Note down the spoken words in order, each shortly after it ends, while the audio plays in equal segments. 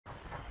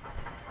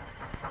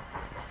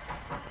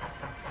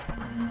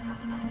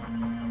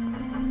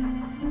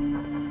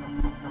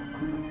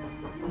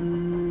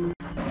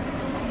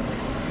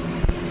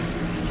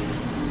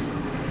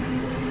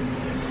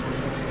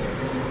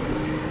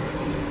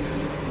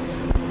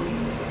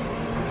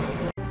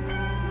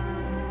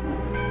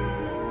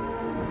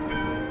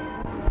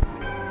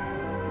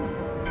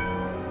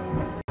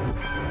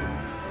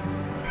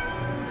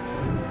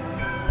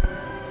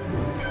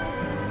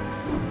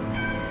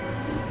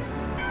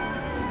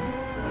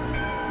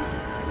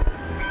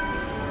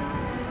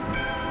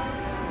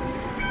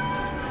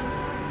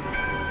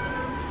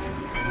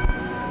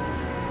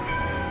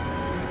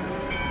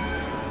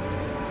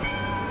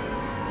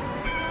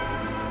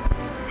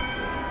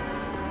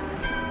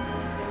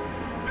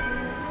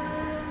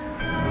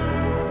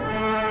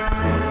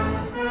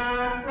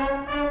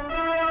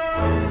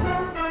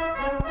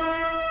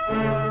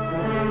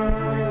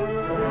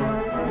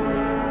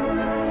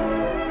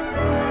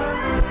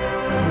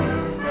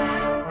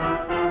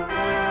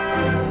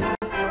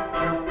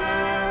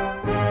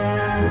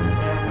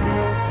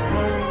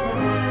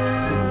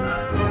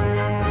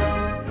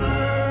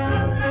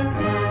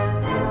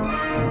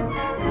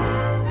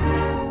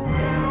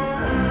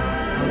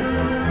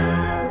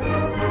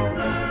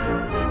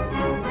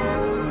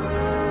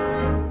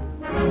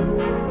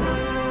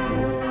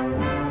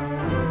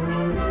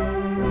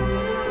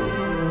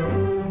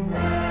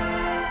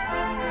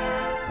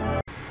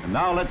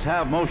Now let's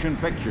have motion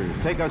pictures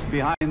take us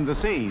behind the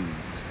scenes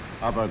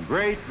of a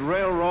great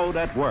railroad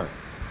at work.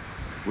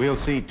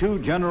 We'll see two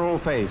general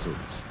phases: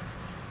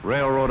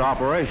 railroad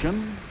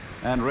operation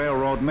and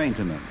railroad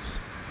maintenance.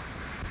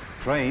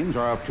 Trains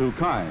are of two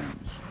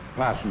kinds,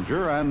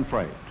 passenger and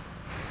freight.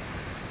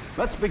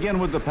 Let's begin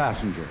with the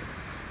passenger.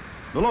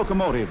 The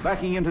locomotive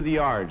backing into the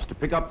yards to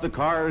pick up the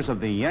cars of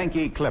the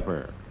Yankee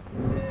Clipper.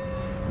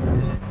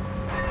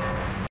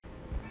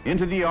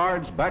 Into the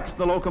yards backs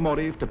the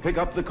locomotive to pick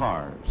up the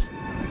cars.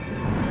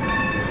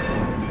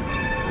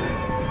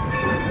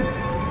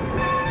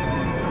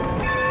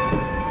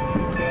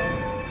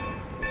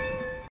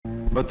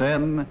 But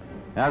then,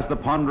 as the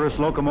ponderous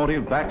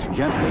locomotive backs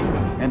gently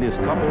and is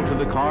coupled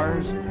to the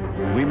cars,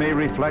 we may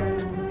reflect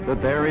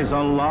that there is a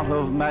lot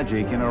of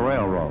magic in a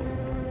railroad.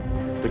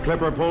 The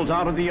Clipper pulls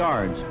out of the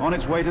yards on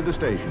its way to the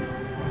station.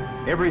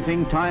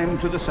 Everything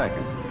timed to the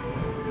second.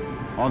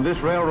 On this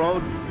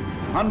railroad,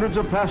 hundreds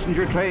of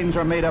passenger trains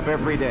are made up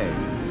every day,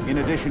 in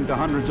addition to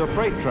hundreds of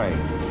freight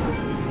trains.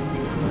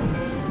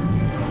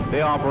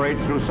 They operate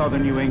through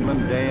southern New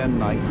England day and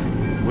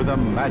night with a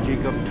magic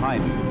of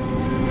timing.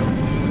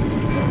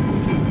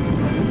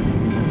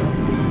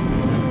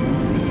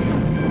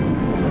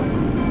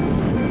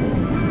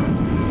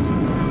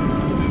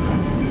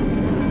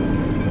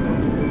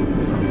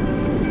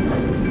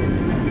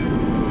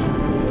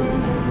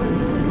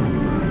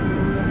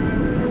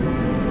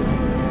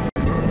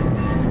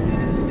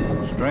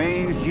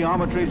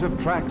 Geometries of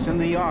tracks in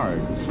the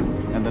yards,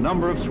 and the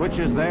number of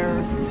switches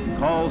there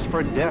calls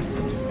for deft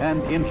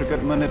and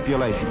intricate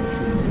manipulation.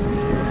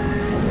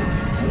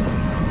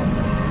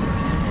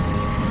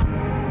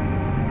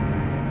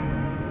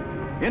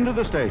 Into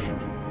the station.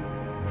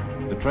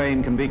 The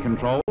train can be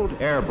controlled,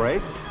 air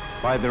braked,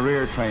 by the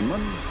rear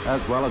trainman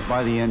as well as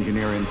by the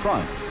engineer in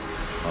front,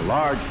 a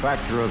large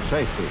factor of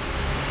safety.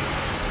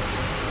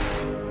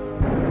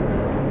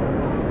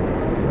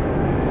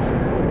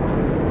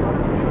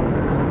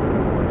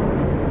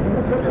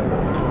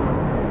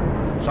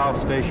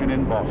 South Station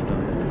in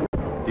Boston.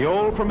 The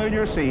old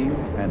familiar scene,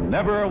 and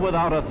never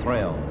without a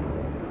thrill.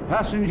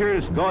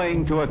 Passengers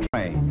going to a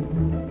train.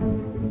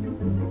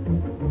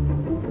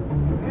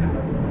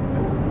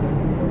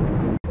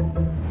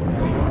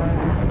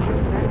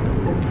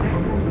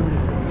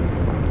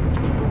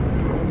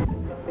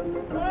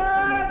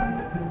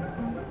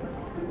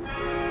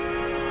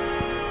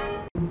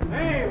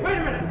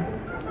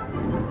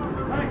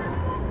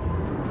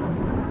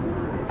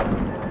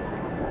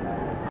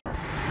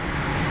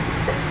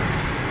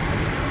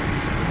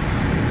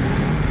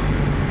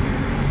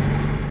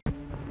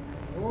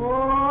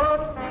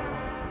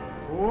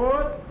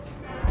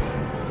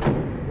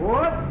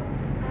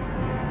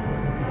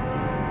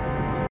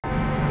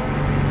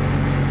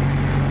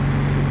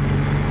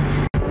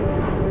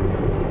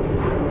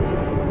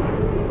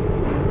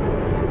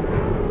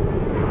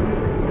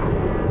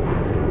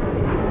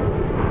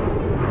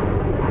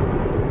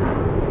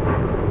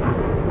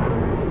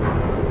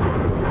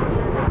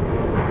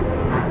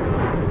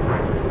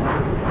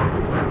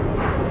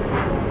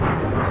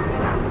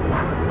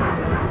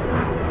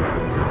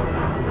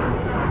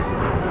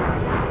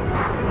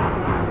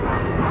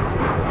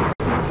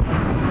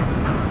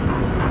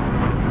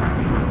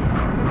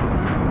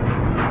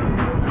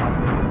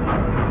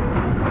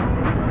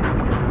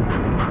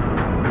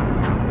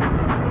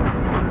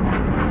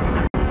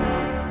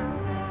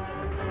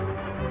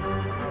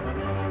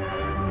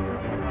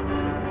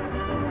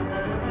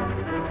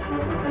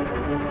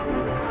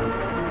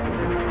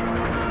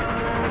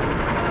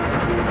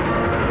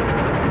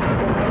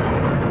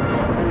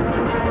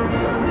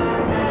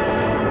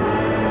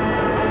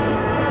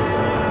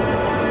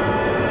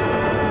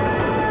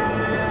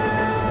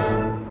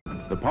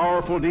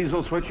 Powerful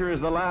diesel switcher is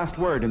the last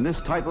word in this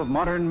type of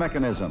modern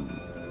mechanism,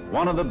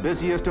 one of the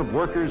busiest of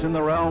workers in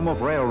the realm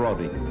of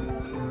railroading,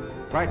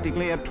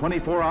 practically a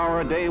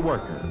 24-hour-a-day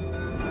worker.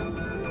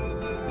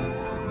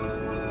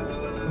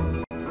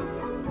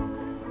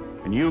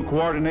 A new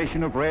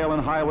coordination of rail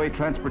and highway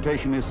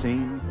transportation is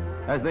seen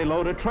as they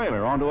load a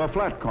trailer onto a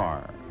flat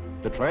car.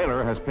 The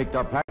trailer has picked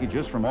up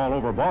packages from all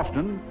over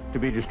Boston to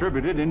be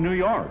distributed in New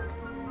York.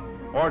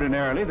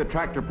 Ordinarily, the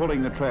tractor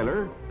pulling the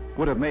trailer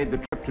would have made the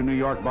trip to New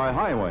York by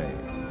highway,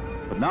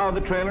 but now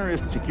the trailer is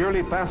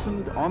securely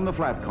fastened on the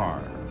flat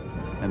car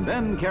and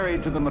then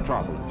carried to the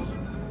metropolis.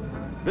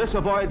 This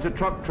avoids a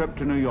truck trip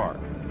to New York,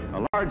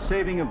 a large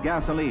saving of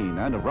gasoline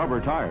and of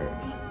rubber tires.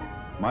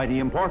 Mighty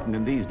important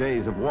in these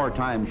days of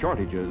wartime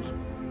shortages,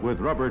 with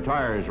rubber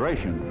tires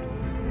rationed.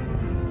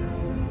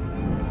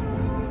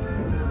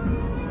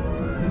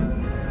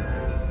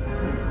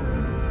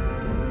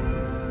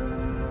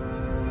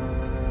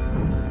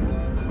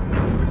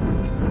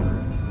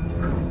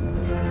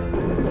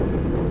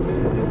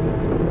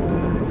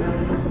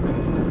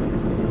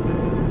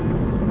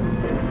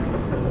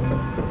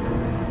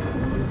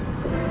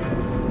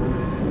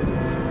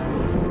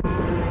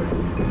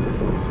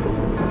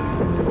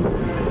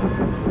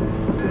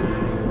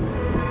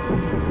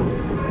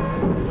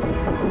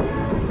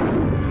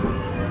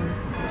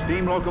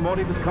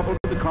 Locomotive is coupled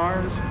to the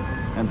cars,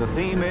 and the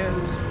theme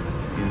is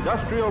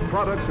Industrial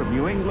Products of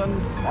New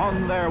England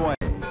on their way.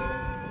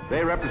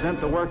 They represent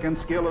the work and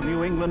skill of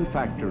New England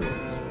factories.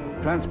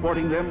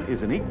 Transporting them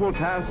is an equal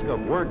task of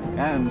work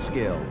and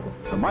skill.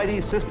 The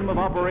mighty system of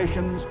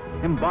operations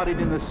embodied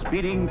in the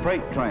speeding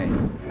freight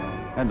train.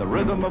 And the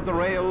rhythm of the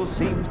rails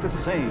seems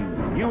to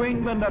sing, New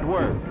England at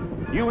work,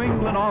 New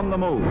England on the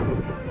move.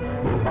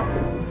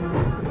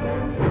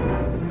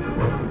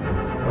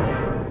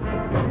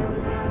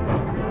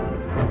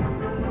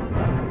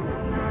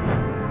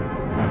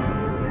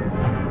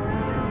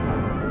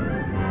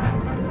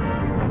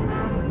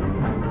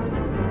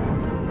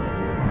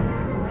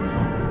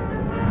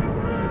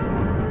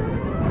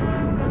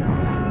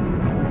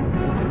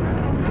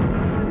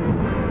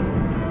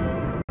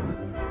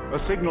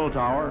 A signal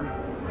tower,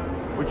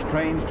 which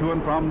trains to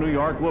and from New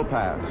York will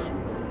pass.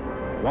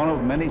 One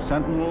of many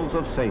sentinels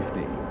of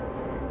safety.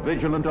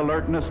 Vigilant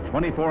alertness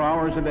 24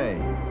 hours a day.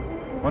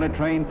 When a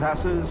train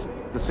passes,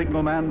 the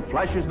signalman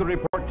flashes the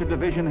report to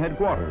division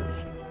headquarters.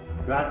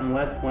 Groton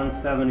West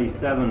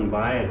 177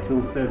 by at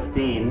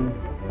 2:15,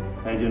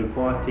 engine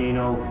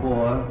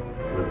 1404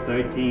 with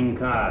 13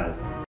 cars.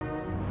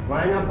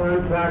 Line up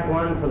on track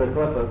 1 for the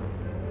Clipper.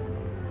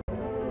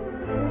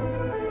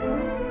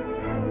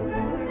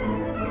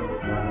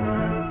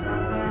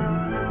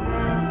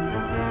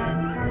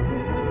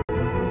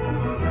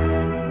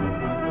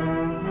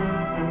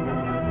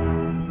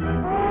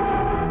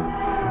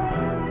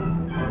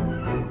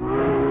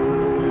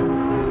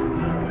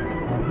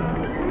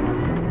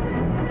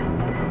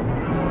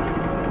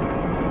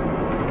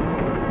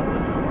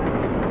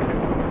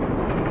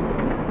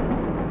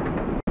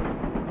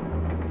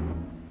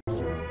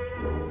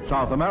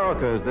 South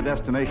America is the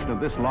destination of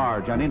this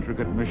large and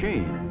intricate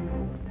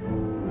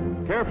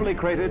machine. Carefully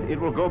crated, it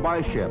will go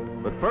by ship,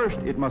 but first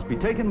it must be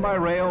taken by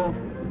rail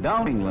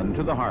down England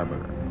to the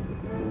harbor.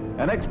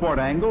 An export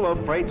angle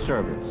of freight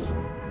service.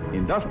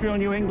 Industrial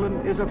New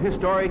England is of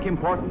historic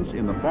importance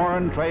in the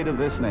foreign trade of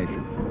this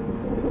nation.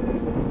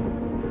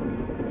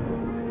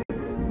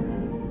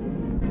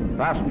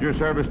 Passenger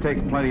service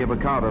takes plenty of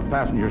account of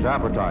passengers'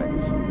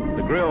 appetites.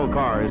 The grill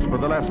car is for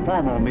the less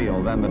formal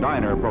meal than the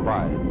diner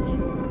provides.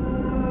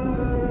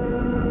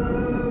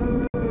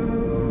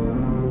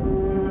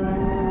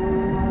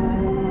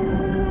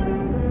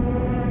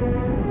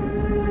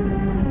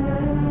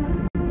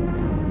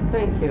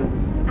 Thank you.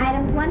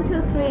 Items 1,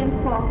 2, 3,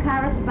 and 4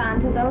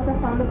 correspond to those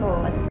up on the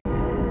board.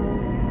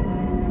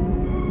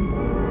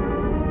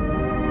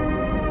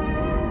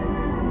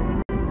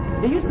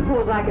 Do you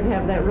suppose I could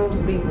have that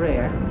roast beef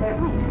rare?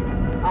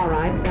 Certainly. All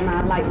right, then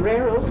I'd like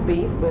rare roast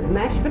beef with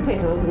mashed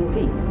potatoes and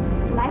tea.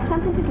 Like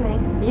something to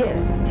drink? Yes,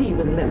 tea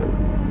with lemon.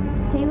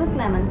 Tea with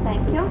lemon,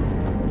 thank you.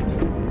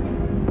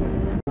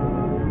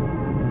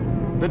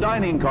 The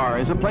dining car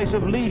is a place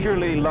of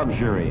leisurely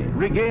luxury,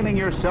 regaling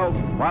yourself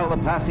while the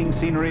passing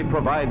scenery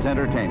provides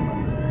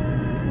entertainment.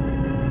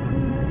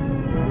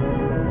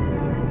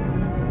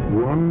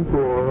 One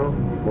broil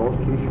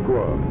Boston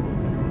scrod,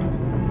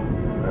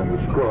 and the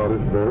scrod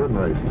is very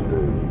nice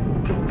today.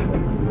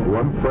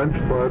 One French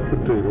fried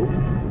potato,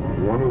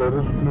 one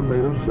lettuce and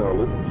tomato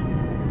salad,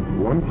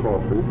 one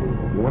coffee,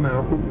 one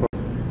apple pie.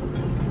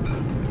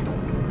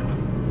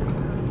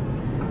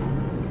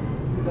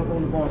 Pick up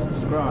on the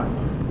Boston scrod.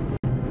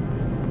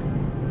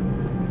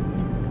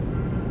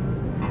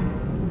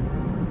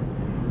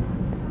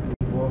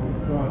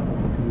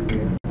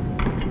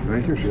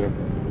 Thank you, Chef.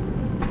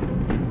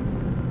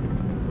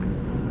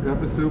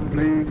 Pepper soup,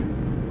 please.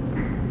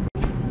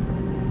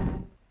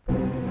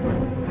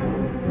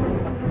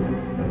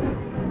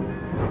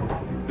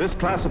 This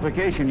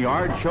classification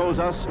yard shows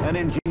us an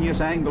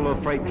ingenious angle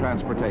of freight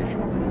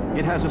transportation.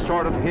 It has a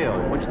sort of hill,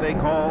 which they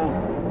call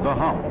the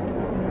hump.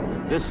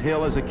 This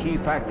hill is a key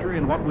factor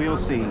in what we'll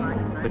see,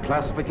 the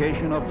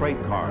classification of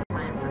freight cars.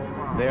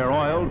 They are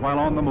oiled while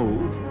on the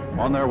move,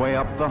 on their way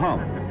up the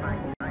hump.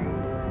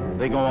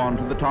 They go on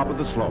to the top of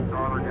the slope.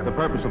 The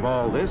purpose of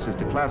all this is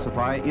to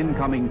classify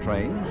incoming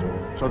trains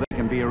so they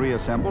can be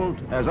reassembled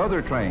as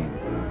other trains,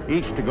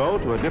 each to go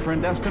to a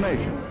different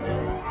destination.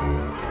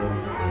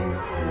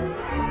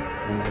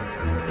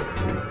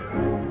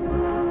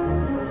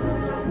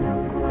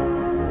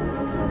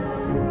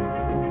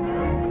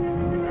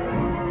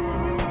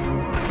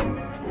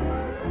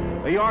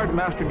 The yard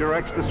master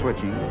directs the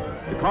switching.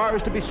 The car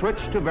is to be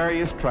switched to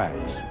various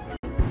tracks.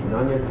 And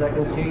on your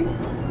second sheet,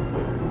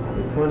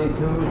 the 22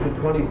 to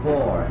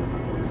 24,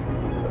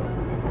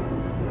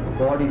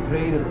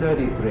 43 to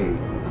 33,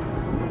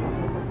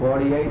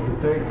 48 to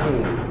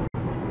 13.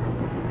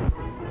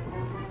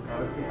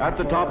 At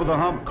the top of the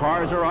hump,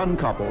 cars are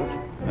uncoupled,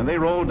 and they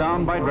roll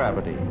down by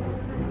gravity.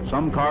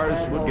 Some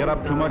cars would get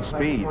up too much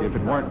speed if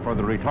it weren't for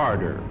the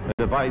retarder, a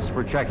device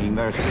for checking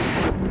their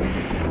speed.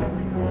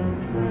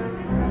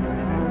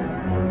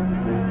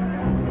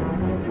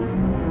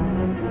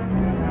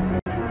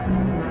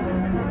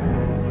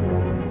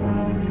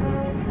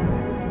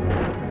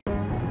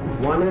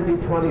 One empty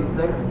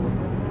 26,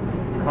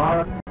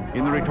 car.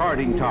 In the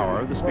retarding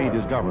tower, the speed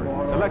is governed,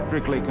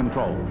 electrically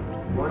controlled.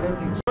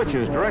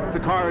 Switches direct the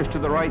cars to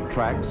the right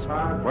tracks,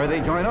 where they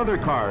join other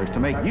cars to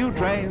make new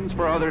trains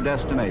for other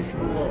destinations.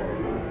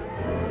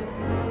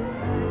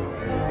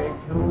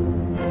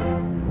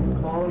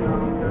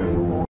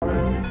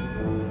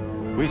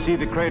 We see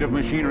the crate of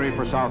machinery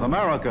for South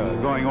America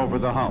going over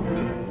the hump.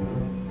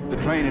 The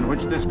train in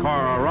which this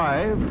car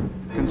arrived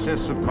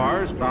consists of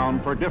cars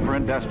bound for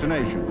different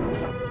destinations.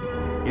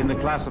 In the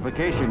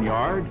classification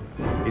yard,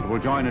 it will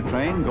join a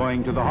train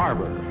going to the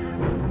harbor.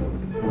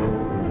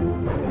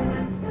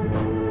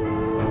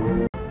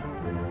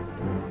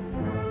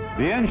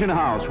 The engine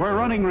house, where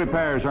running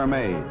repairs are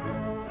made.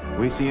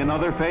 We see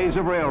another phase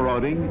of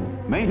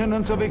railroading,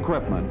 maintenance of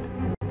equipment.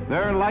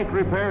 There are light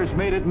repairs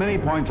made at many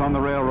points on the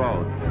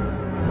railroad.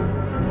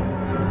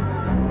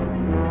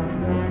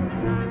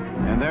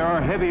 And there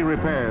are heavy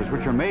repairs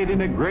which are made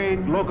in a great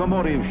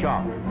locomotive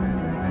shop.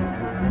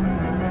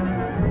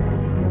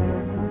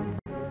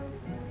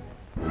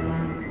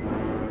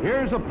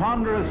 Here's a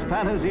ponderous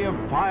fantasy of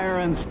fire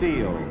and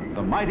steel,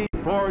 the mighty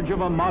forge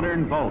of a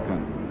modern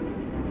Vulcan.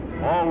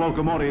 All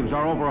locomotives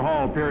are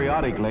overhauled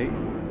periodically.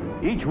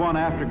 Each one,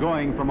 after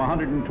going from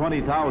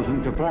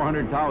 120,000 to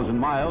 400,000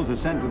 miles, is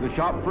sent to the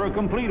shop for a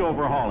complete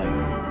overhauling.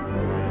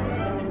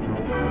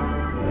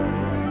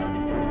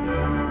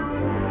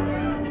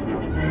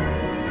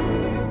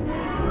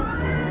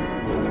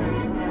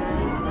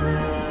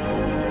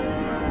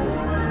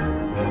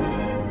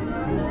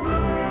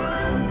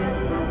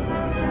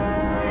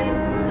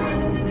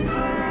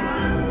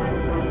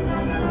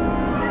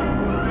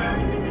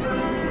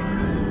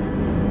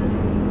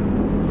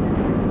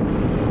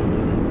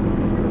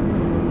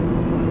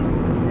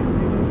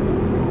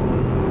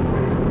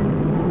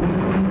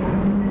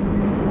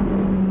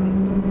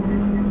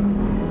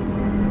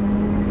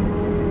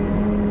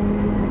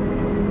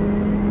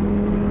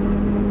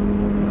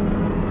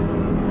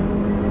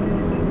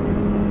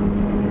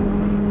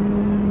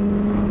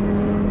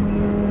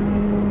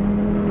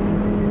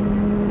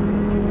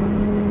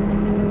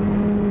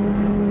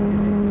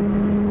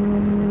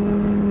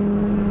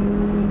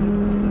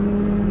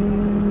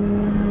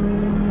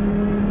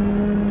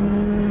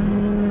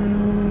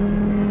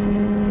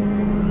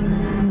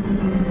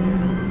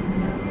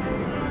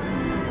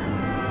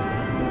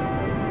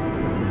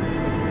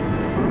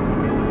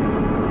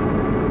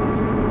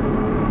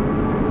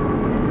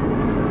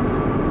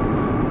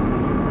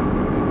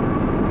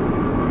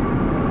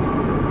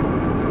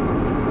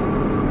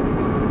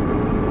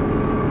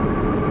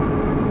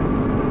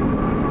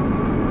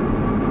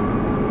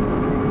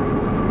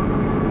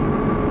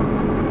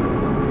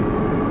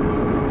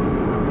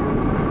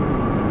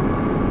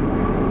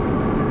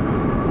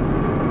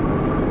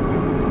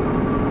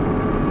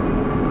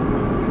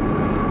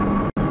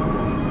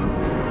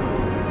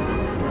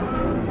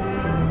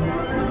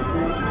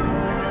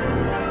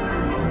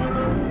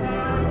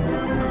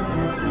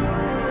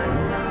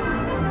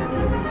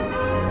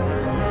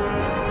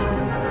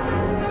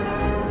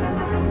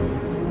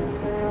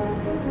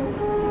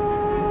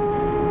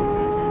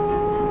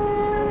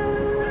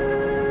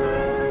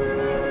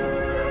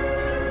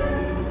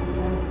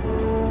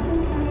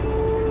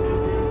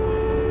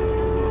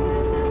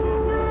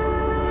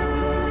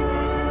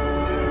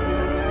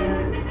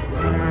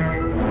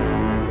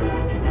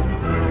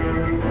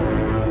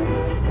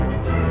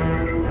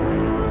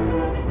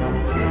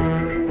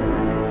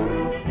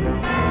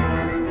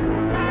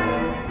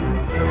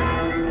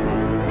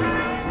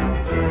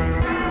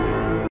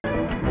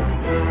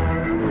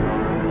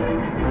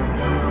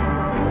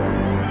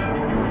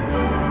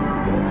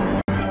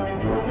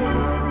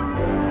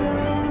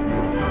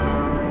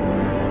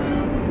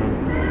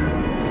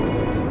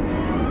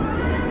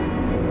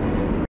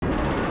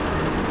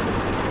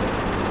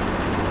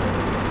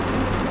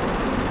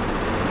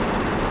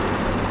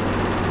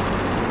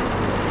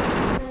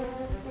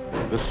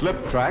 The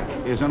slip track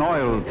is an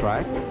oil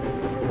track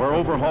where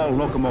overhauled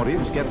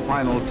locomotives get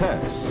final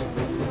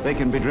tests. They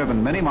can be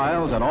driven many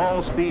miles at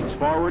all speeds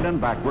forward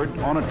and backward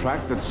on a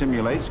track that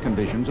simulates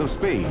conditions of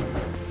speed.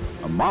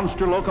 A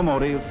monster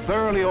locomotive,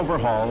 thoroughly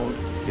overhauled,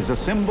 is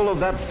a symbol of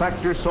that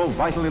factor so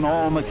vital in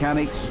all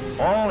mechanics,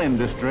 all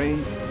industry,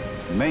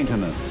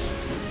 maintenance.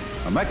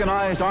 A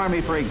mechanized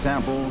army, for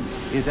example,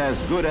 is as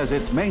good as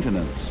its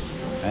maintenance,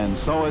 and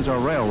so is a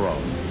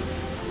railroad.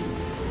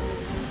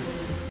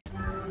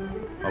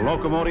 A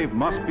locomotive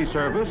must be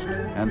serviced,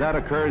 and that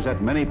occurs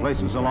at many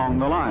places along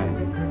the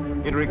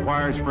line. It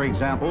requires, for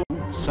example,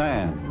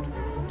 sand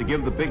to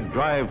give the big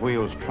drive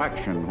wheels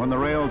traction when the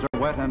rails are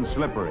wet and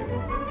slippery.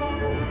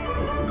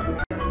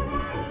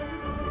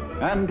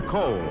 And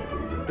coal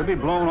to be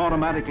blown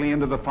automatically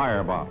into the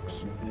firebox.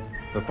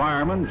 The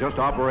fireman just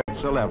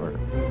operates a lever.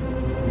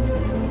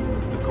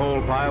 The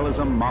coal pile is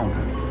a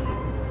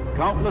mountain.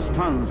 Countless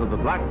tons of the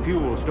black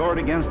fuel stored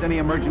against any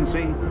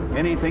emergency,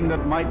 anything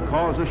that might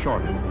cause a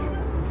shortage.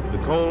 The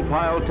coal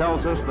pile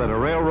tells us that a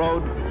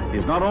railroad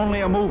is not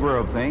only a mover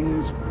of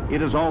things, it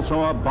is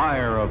also a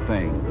buyer of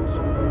things.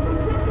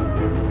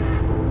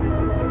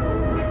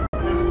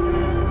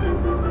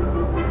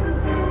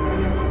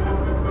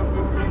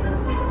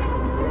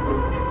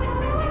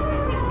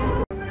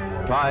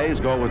 Ties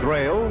go with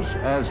rails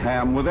as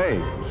ham with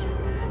eggs.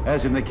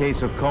 As in the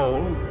case of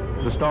coal,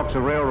 the stalks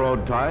of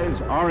railroad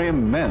ties are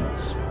immense,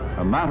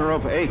 a matter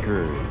of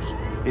acres.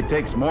 It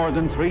takes more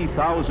than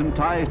 3,000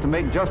 ties to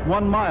make just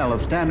 1 mile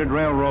of standard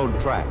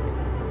railroad track.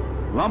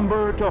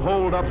 Lumber to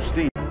hold up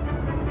steel.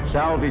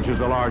 Salvage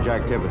is a large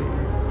activity.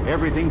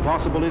 Everything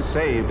possible is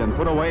saved and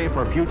put away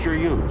for future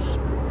use.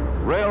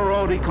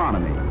 Railroad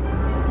economy.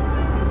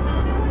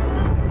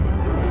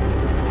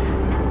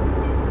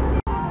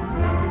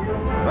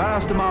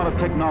 Vast amount of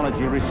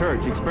technology, research,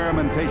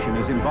 experimentation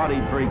is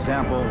embodied, for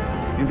example,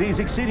 in these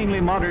exceedingly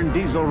modern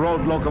diesel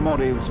road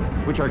locomotives,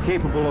 which are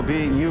capable of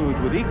being used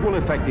with equal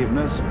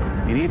effectiveness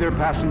in either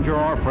passenger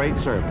or freight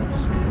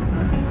service.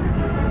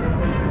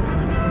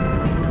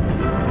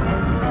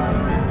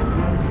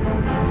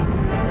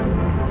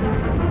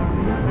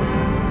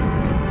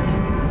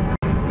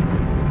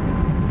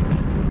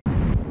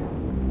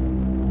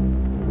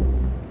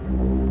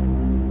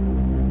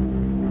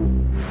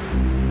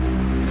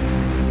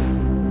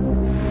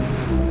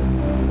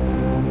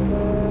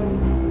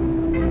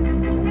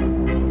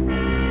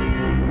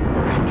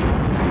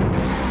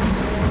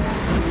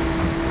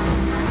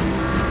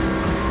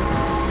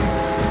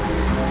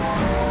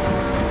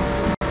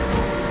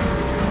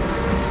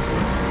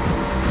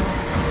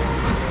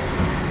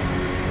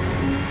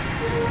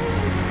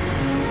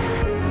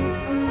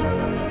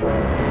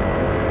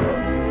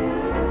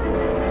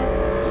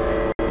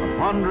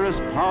 Wondrous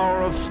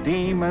power of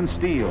steam and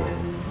steel,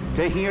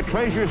 taking a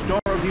treasure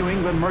store of New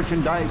England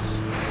merchandise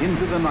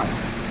into the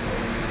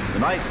night. The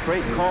night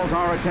freight calls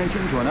our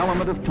attention to an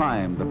element of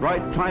time, the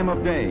bright time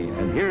of day,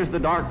 and here's the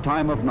dark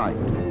time of night.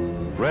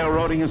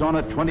 Railroading is on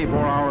a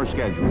 24-hour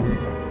schedule.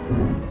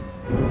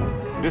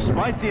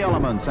 Despite the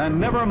elements, and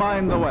never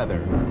mind the weather,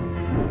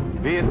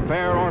 be it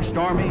fair or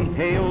stormy,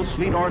 hail,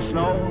 sleet or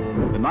snow,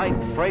 the night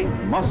freight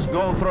must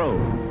go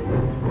through.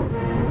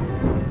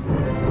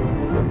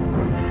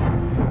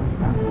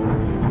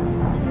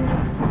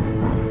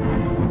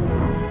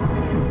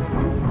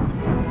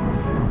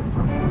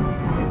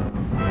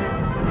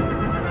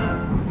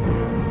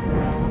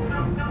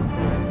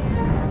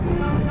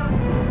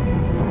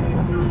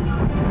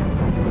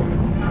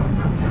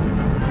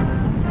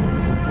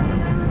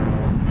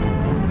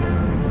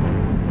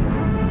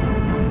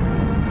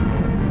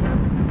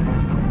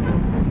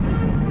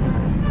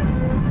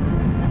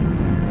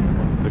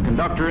 The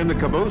conductor in the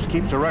caboose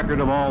keeps a record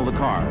of all the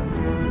cars.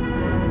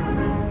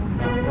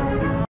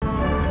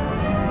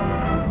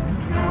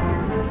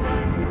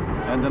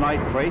 And the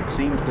night freight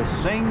seems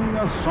to sing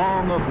a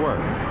song of work,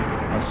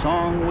 a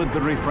song with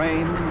the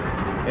refrain,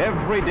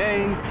 every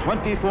day,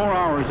 24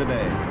 hours a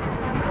day.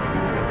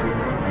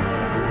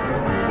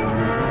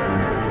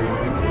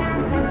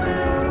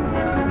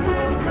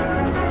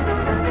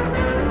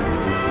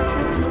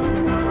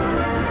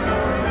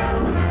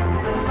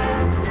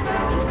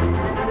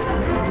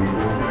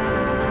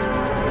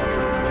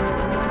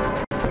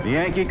 The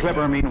Yankee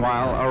Clipper,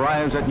 meanwhile,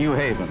 arrives at New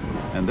Haven,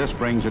 and this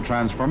brings a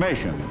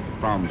transformation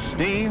from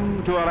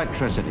steam to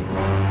electricity,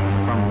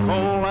 from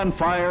coal and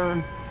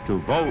fire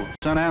to volts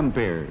and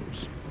amperes.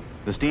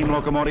 The steam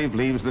locomotive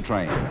leaves the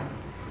train.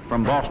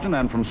 From Boston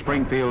and from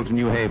Springfield to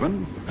New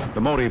Haven,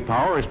 the motive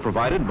power is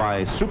provided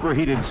by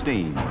superheated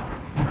steam.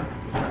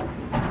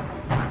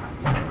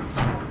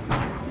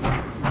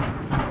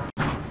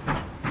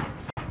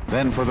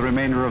 Then for the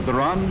remainder of the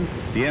run,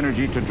 the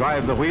energy to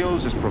drive the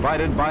wheels is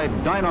provided by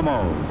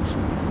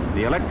dynamos.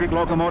 The electric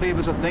locomotive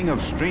is a thing of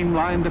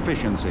streamlined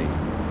efficiency,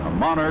 a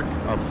monarch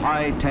of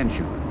high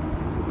tension.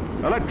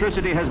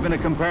 Electricity has been a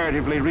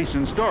comparatively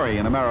recent story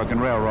in American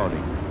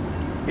railroading.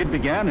 It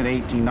began in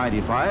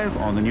 1895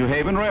 on the New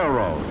Haven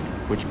Railroad,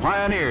 which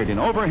pioneered in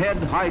overhead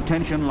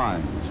high-tension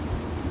lines.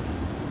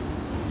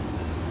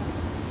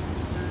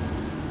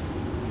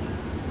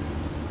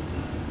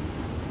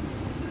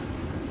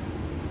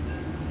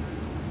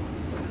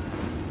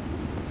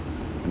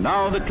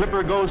 Now the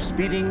Clipper goes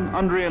speeding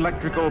under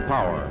electrical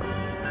power.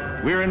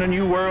 We're in a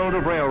new world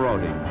of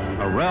railroading,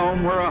 a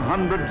realm where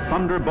 100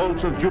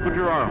 thunderbolts of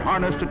Jupiter are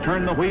harnessed to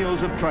turn the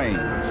wheels of trains.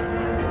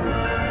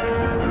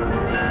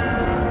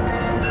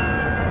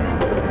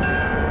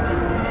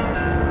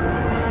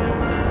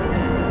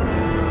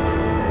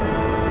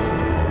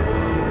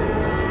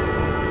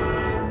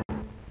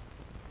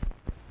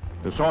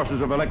 The sources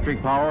of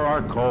electric power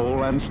are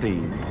coal and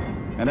steam.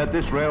 And at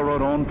this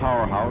railroad-owned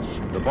powerhouse,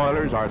 the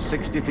boilers are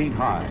 60 feet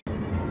high.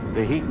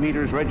 The heat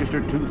meters register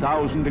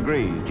 2,000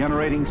 degrees,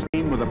 generating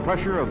steam with a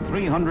pressure of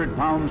 300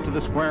 pounds to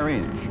the square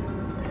inch.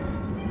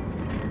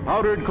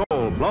 Powdered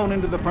coal blown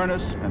into the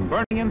furnace and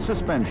burning in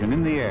suspension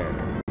in the air.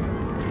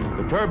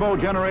 The turbo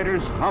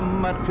generators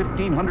hum at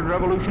 1,500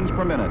 revolutions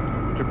per minute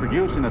to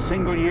produce in a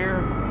single year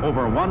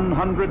over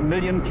 100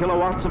 million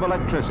kilowatts of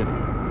electricity.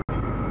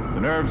 The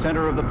nerve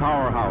center of the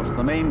powerhouse,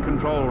 the main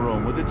control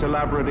room with its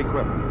elaborate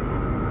equipment.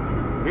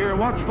 Here,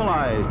 watchful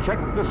eyes check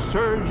the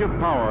surge of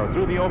power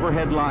through the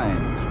overhead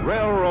lines,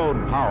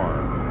 railroad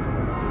power.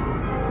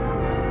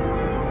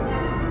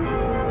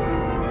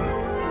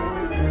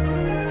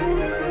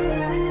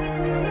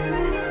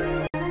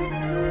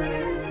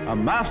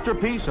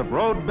 masterpiece of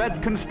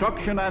roadbed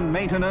construction and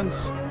maintenance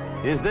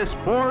is this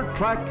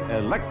 4-track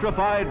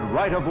electrified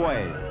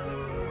right-of-way.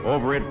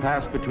 Over it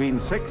pass between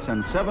 600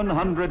 and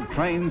 700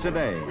 trains a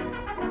day.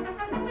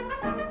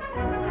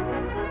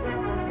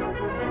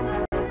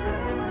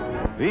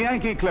 The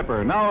Yankee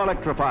Clipper, now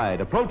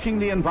electrified, approaching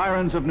the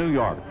environs of New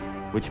York,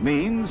 which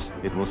means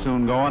it will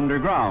soon go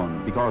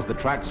underground because the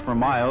tracks for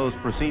miles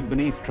proceed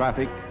beneath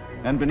traffic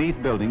and beneath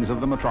buildings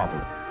of the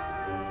metropolis.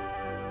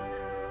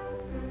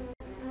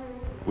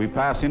 We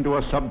pass into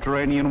a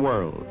subterranean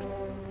world,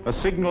 a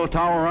signal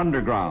tower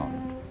underground.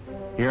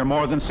 Here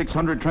more than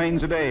 600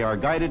 trains a day are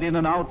guided in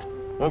and out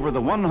over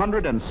the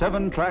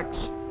 107 tracks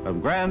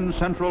of Grand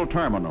Central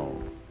Terminal.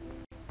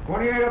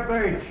 28 up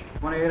H.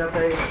 28 up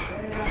H.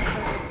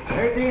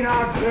 18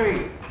 out C.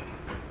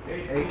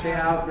 18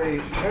 out B.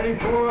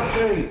 84 up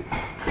B.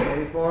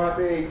 84 up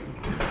B.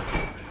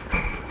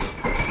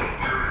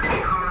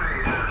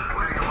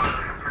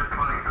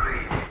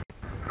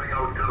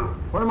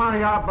 Put him on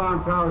the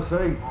outbound tower C.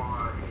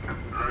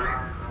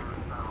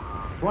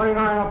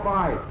 29 up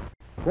I.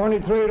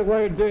 23 to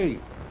way D.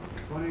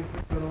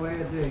 23 to the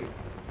way of D.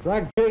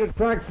 Track D to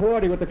track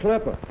 40 with the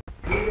clipper.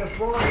 D to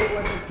 40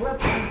 with the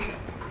clipper.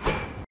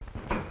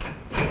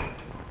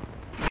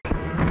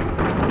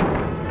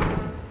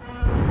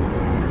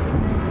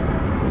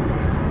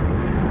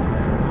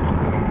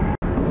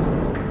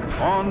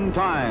 On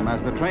time,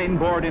 as the train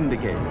board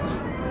indicates.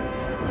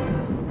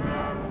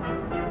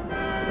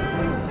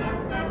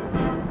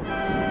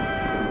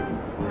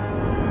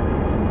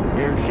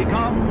 Here she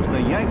comes,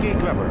 the Yankee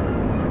Clipper.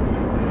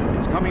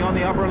 It's coming on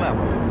the upper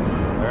level.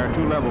 There are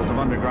 2 levels of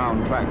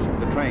underground tracks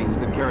for the trains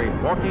that carry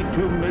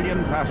 42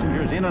 million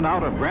passengers in and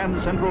out of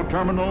Grand Central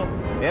Terminal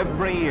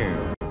every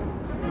year.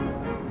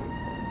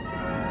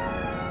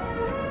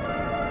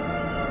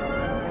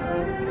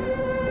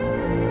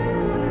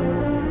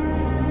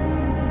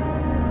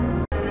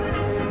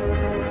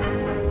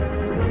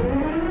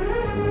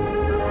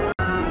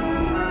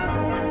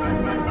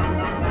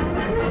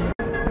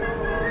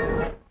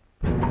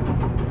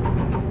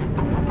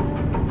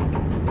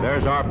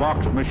 There's our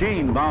boxed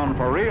machine bound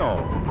for Rio.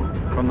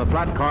 From the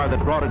flat car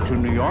that brought it to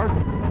New York,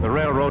 the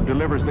railroad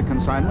delivers the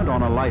consignment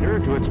on a lighter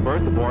to its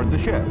berth aboard the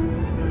ship.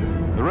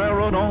 The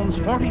railroad owns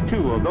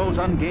 42 of those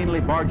ungainly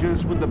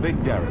barges with the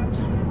big derricks.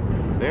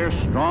 They're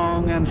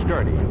strong and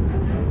sturdy.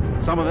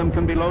 Some of them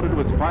can be loaded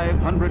with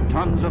 500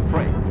 tons of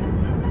freight.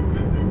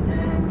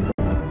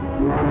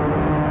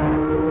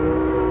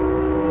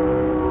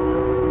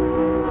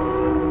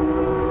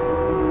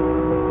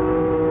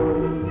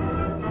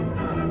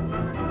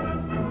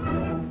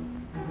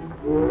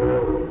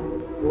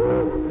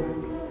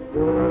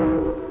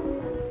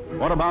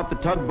 What about the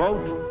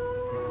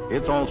tugboat?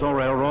 It's also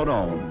railroad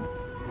owned.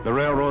 The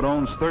railroad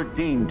owns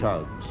 13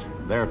 tugs.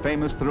 They're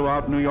famous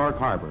throughout New York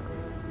Harbor.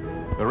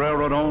 The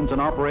railroad owns and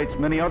operates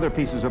many other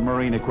pieces of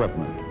marine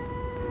equipment.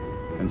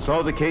 And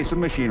so the case of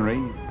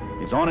machinery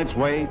is on its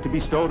way to be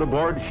stowed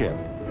aboard ship,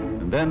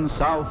 and then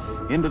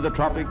south into the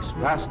tropics,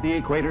 past the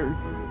equator,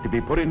 to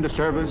be put into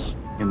service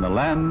in the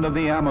land of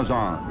the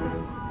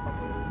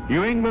Amazon.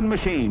 New England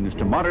machines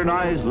to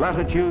modernize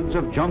latitudes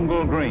of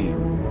jungle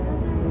green.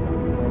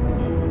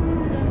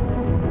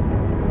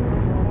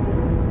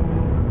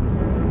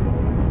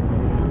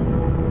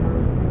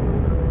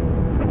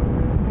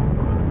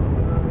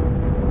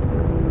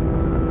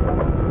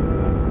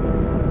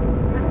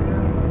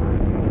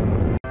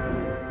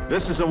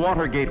 This is a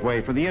water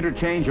gateway for the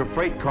interchange of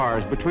freight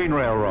cars between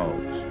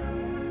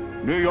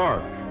railroads. New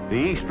York, the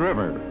East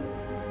River.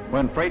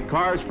 When freight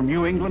cars from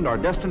New England are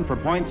destined for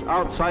points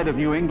outside of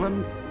New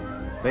England,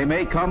 they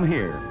may come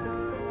here.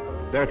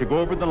 They're to go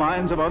over the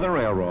lines of other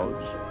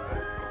railroads.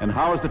 And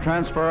how is the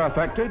transfer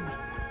affected?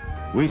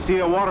 We see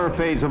a water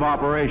phase of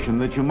operation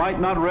that you might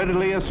not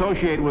readily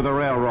associate with a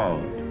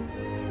railroad.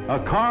 A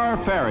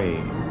car ferry,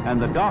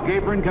 and the dock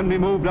apron can be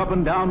moved up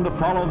and down to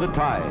follow the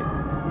tide.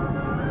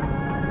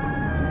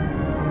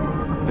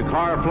 The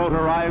car float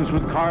arrives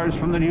with cars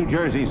from the New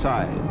Jersey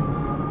side.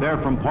 They're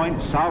from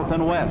points south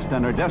and west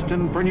and are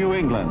destined for New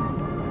England.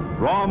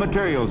 Raw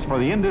materials for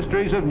the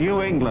industries of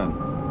New England.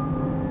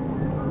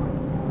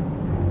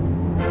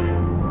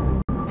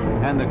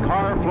 And the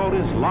car float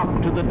is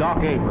locked to the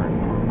dock apron.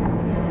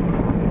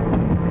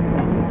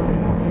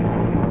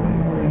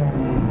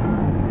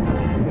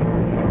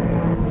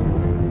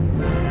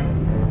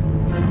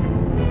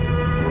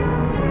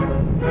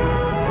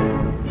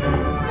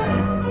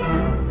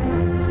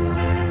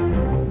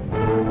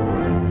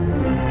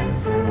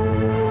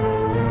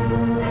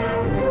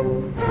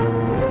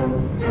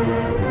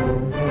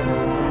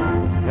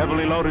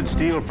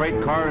 Steel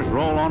freight cars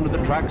roll onto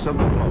the tracks of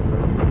the float.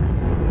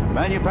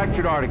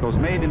 Manufactured articles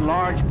made in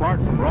large part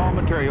from raw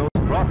materials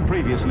brought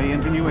previously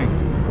into New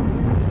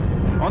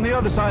England. On the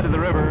other side of the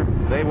river,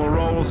 they will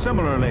roll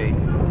similarly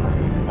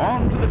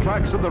onto the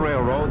tracks of the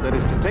railroad that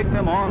is to take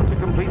them on to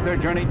complete their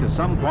journey to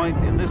some point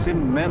in this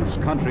immense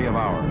country of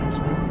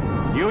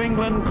ours. New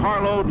England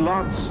carload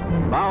lots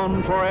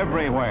bound for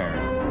everywhere.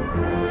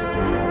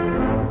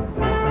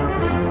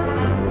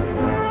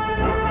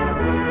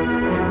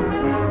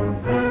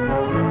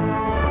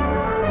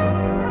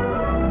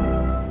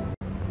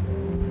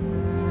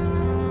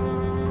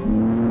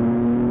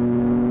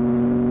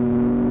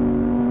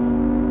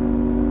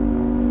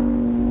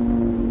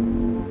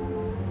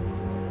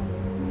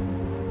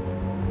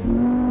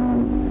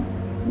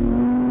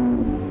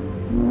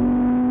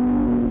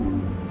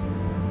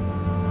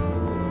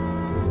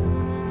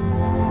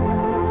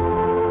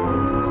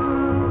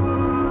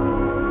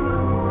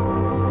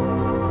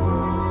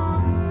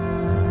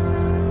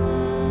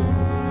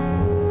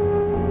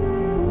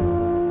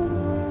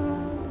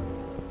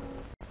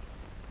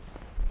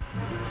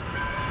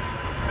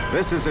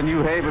 is a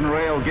New Haven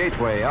Rail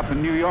Gateway up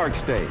in New York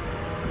State.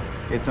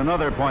 It's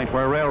another point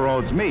where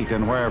railroads meet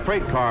and where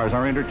freight cars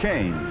are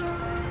interchanged.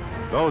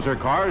 Those are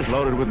cars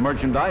loaded with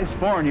merchandise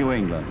for New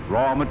England,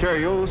 raw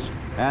materials,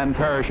 and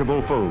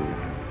perishable food,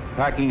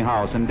 packing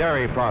house and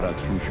dairy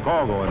products from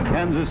Chicago and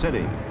Kansas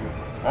City,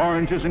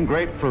 oranges and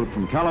grapefruit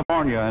from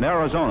California and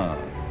Arizona,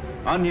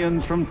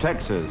 onions from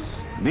Texas,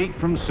 meat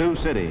from Sioux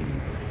City.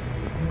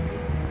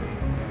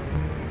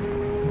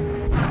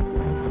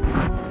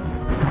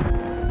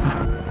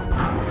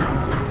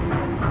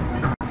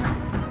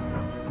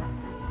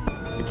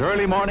 It's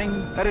early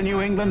morning at a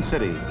New England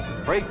city.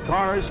 Freight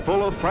cars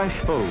full of fresh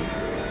food.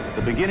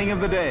 The beginning of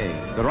the day,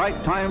 the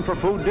right time for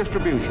food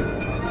distribution.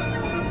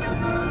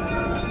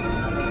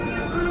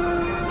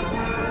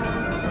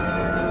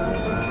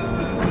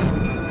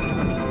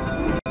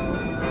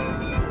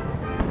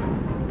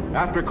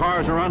 After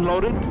cars are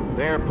unloaded,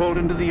 they are pulled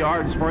into the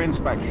yards for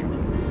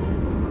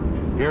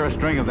inspection. Here a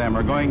string of them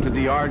are going to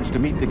the yards to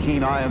meet the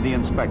keen eye of the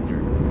inspector.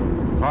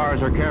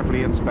 Cars are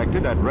carefully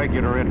inspected at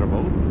regular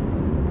intervals.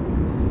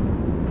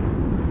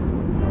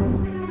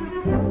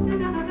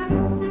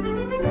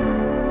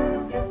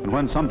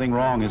 When something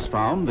wrong is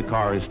found, the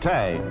car is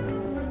tagged.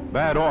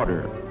 Bad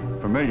order,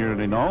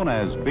 familiarly known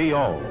as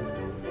B.O.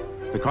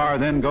 The car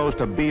then goes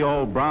to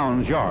B.O.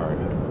 Brown's yard.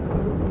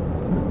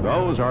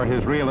 Those are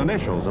his real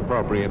initials,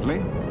 appropriately.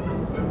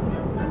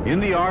 In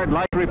the yard,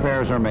 light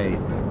repairs are made.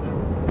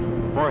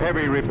 For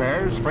heavy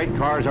repairs, freight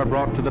cars are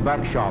brought to the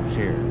back shops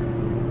here.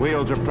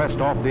 Wheels are pressed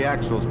off the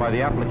axles by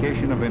the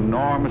application of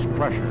enormous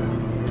pressure.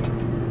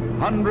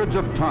 Hundreds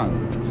of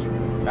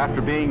tons.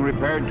 After being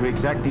repaired to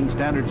exacting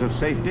standards of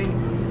safety,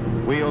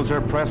 wheels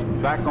are pressed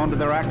back onto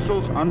their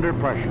axles under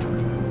pressure.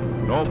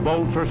 No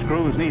bolts or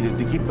screws needed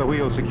to keep the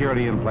wheels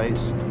securely in place.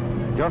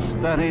 Just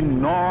that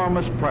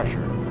enormous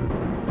pressure.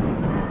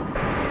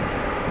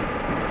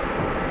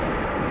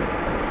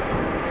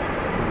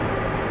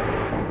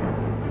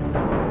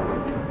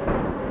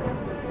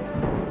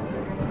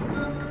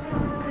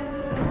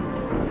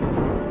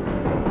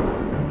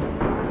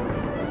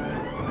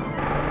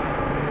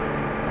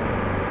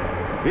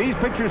 These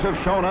pictures have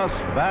shown us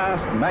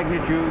vast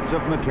magnitudes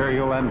of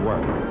material and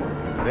work.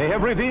 They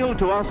have revealed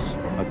to us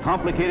a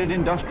complicated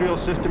industrial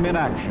system in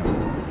action,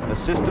 a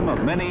system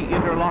of many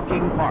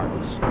interlocking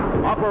parts,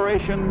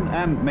 operation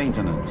and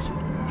maintenance,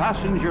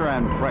 passenger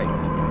and freight,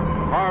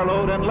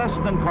 carload and less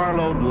than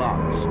carload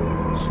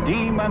lots,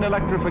 steam and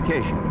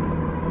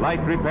electrification,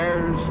 light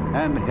repairs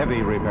and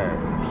heavy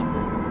repairs.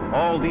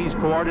 All these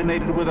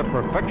coordinated with a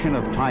perfection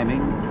of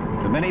timing,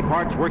 the many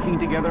parts working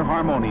together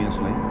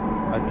harmoniously,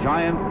 a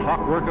giant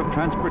clockwork of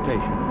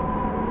transportation,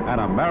 an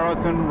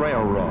American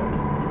railroad.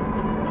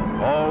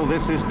 All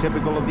this is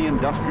typical of the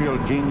industrial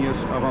genius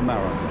of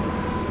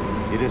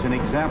America. It is an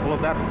example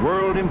of that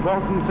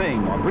world-important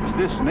thing on which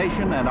this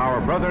nation and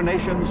our brother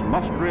nations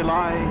must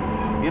rely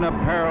in a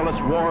perilous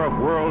war of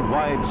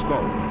worldwide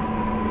scope.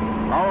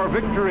 Our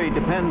victory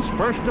depends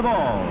first of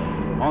all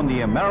on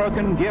the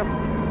American gift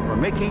for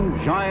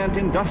making giant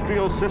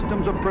industrial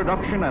systems of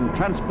production and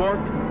transport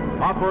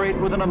operate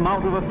with an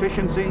amount of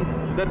efficiency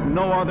that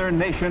no other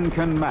nation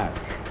can match.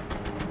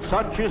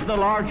 Such is the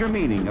larger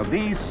meaning of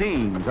these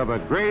scenes of a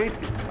great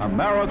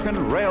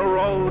American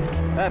railroad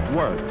at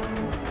work.